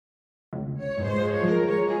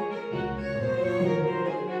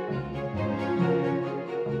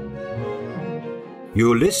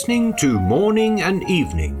You're listening to Morning and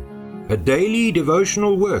Evening, a daily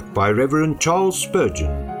devotional work by Reverend Charles Spurgeon.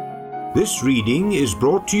 This reading is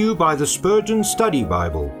brought to you by the Spurgeon Study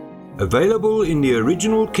Bible, available in the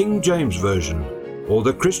original King James Version or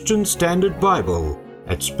the Christian Standard Bible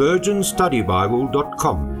at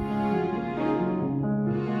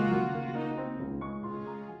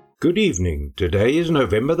spurgeonstudybible.com. Good evening. Today is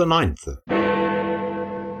November the 9th.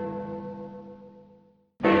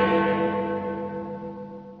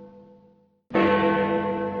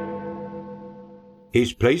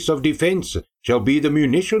 His place of defense shall be the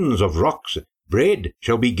munitions of rocks. Bread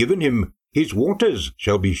shall be given him. His waters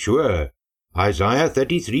shall be sure. Isaiah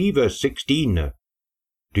 33 verse 16.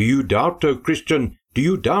 Do you doubt, O Christian? Do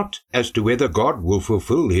you doubt as to whether God will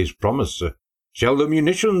fulfill his promise? Shall the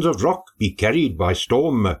munitions of rock be carried by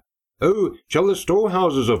storm? Oh, shall the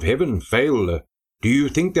storehouses of heaven fail? Do you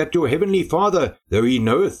think that your heavenly Father, though he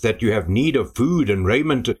knoweth that you have need of food and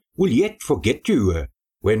raiment, will yet forget you?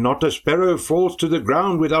 When not a sparrow falls to the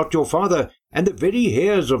ground without your Father, and the very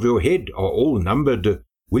hairs of your head are all numbered,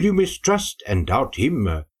 will you mistrust and doubt him?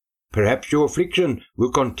 Perhaps your affliction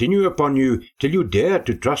will continue upon you till you dare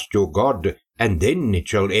to trust your God, and then it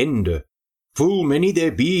shall end. Full many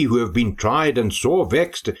there be who have been tried and sore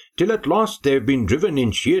vexed, till at last they have been driven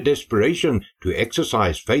in sheer desperation to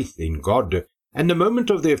exercise faith in God, and the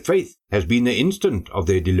moment of their faith has been the instant of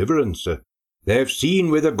their deliverance. They have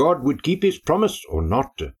seen whether God would keep his promise or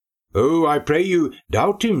not. Oh, I pray you,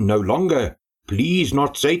 doubt him no longer. Please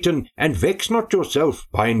not Satan, and vex not yourself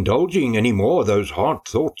by indulging any more those hard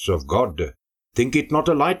thoughts of God. Think it not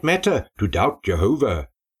a light matter to doubt Jehovah.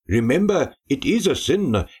 Remember, it is a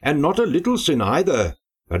sin, and not a little sin either,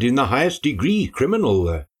 but in the highest degree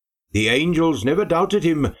criminal. The angels never doubted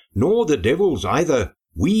him, nor the devils either.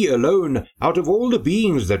 We alone, out of all the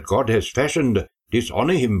beings that God has fashioned,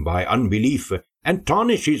 dishonor him by unbelief, and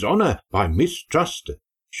tarnish his honor by mistrust.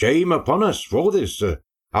 Shame upon us for this.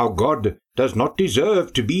 Our God does not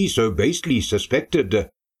deserve to be so basely suspected.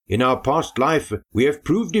 In our past life we have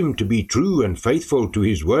proved him to be true and faithful to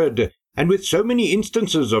his word, and with so many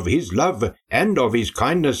instances of his love and of his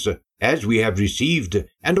kindness, as we have received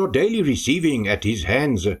and are daily receiving at his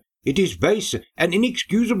hands, it is base and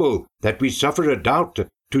inexcusable that we suffer a doubt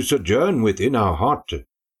to sojourn within our heart.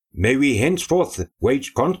 May we henceforth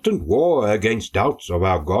wage constant war against doubts of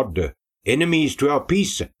our God, enemies to our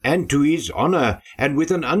peace and to his honor, and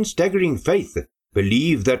with an unstaggering faith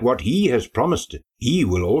believe that what he has promised he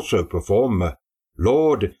will also perform.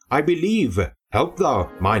 Lord, I believe, help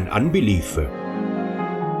thou mine unbelief.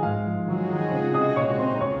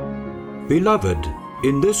 Beloved,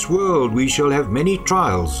 in this world we shall have many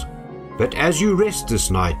trials, but as you rest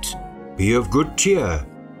this night, be of good cheer,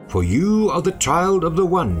 for you are the child of the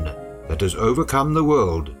one that has overcome the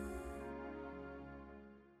world.